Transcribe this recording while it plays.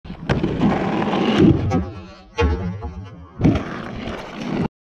Hey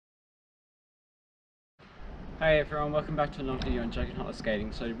everyone, welcome back to another video on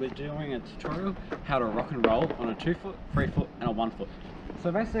jakeandhunterskating. So we're doing a tutorial how to rock and roll on a 2 foot, 3 foot and a 1 foot.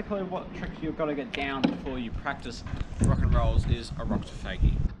 So basically what trick you've got to get down before you practice rock and rolls is a rock to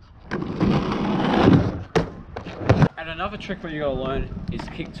fakie. And another trick that you got to learn is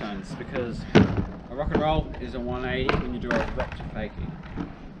kick turns, because a rock and roll is a 180 when you do a rock to fakie.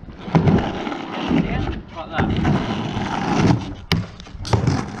 Yeah, like that.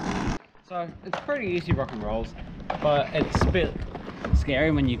 So it's pretty easy rock and rolls, but it's a bit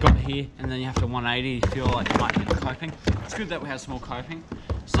scary when you got here and then you have to 180, you feel like you might need coping. It's good that we have small coping.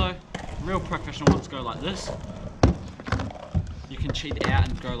 So real professional ones go like this. You can cheat out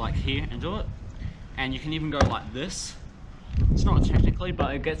and go like here and do it. And you can even go like this. It's not technically,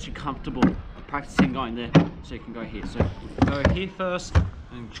 but it gets you comfortable practicing going there, so you can go here. So go here first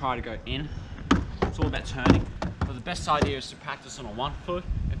and try to go in. It's all about turning. But the best idea is to practice on a 1 foot.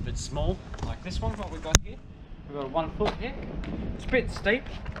 If it's small, like this one, what we've got here, we've got a 1 foot here. It's a bit steep,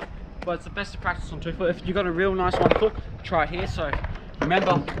 but it's the best to practice on 2 foot. If you've got a real nice 1 foot, try it here. So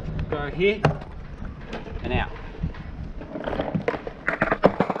remember, go here and out.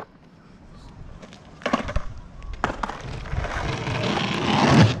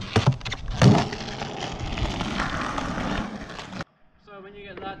 So when you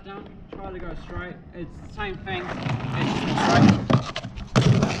get that done, try to go straight. It's the same thing, it's just straight.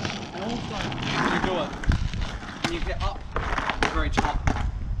 And also, when you do it, when you get up to the very top,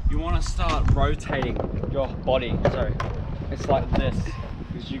 you want to start rotating your body. So it's like this,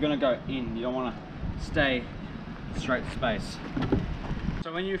 because you're going to go in, you don't want to stay straight space.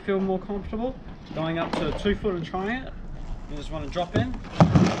 So when you feel more comfortable going up to a 2 foot and trying it, you just want to drop in,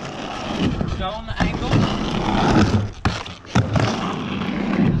 go on the angle,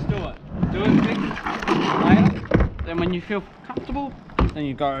 just do it quick, later. Then when you feel comfortable, then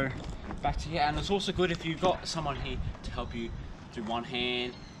you go back to here. And it's also good if you've got someone here to help you do one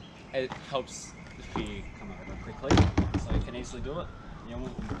hand. It helps if you come over quickly, so you can easily do it. You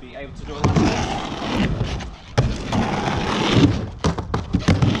won't be able to do it like this.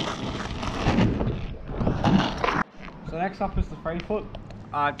 So next up is the 3 foot.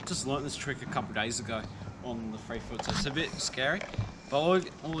 I just learnt this trick a couple days ago on the 3 foot, so it's a bit scary. But all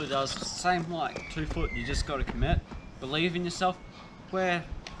it does is the same like 2 foot. You just got to commit, believe in yourself, wear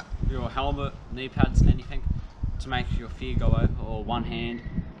your helmet, knee pads, anything to make your fear go over, or one hand.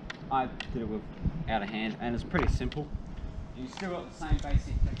 I did it without a hand, and it's pretty simple. You still got the same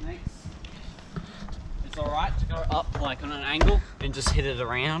basic techniques. It's alright to go up like on an angle and just hit it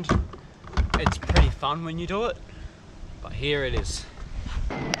around. It's pretty fun when you do it, but here it is.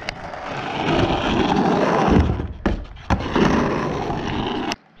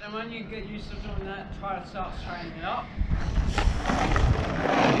 And when you get used to doing that, try to start straightening it up.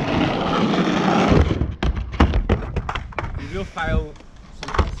 You will fail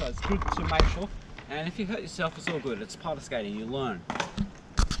sometimes, so it's good to make sure. And if you hurt yourself, it's all good. It's part of skating. You learn.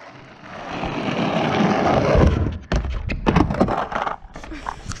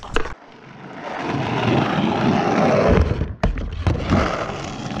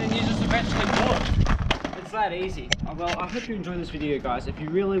 Then you just eventually do it. It's that easy. Well, I hope you enjoyed this video, guys. If you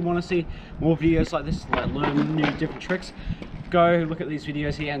really want to see more videos like this, like learn new different tricks, go look at these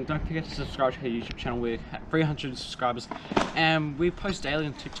videos here, and don't forget to subscribe to our YouTube channel. We're at 300 subscribers and we post daily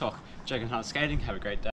on TikTok. Jake and Hunter Skating. Have a great day.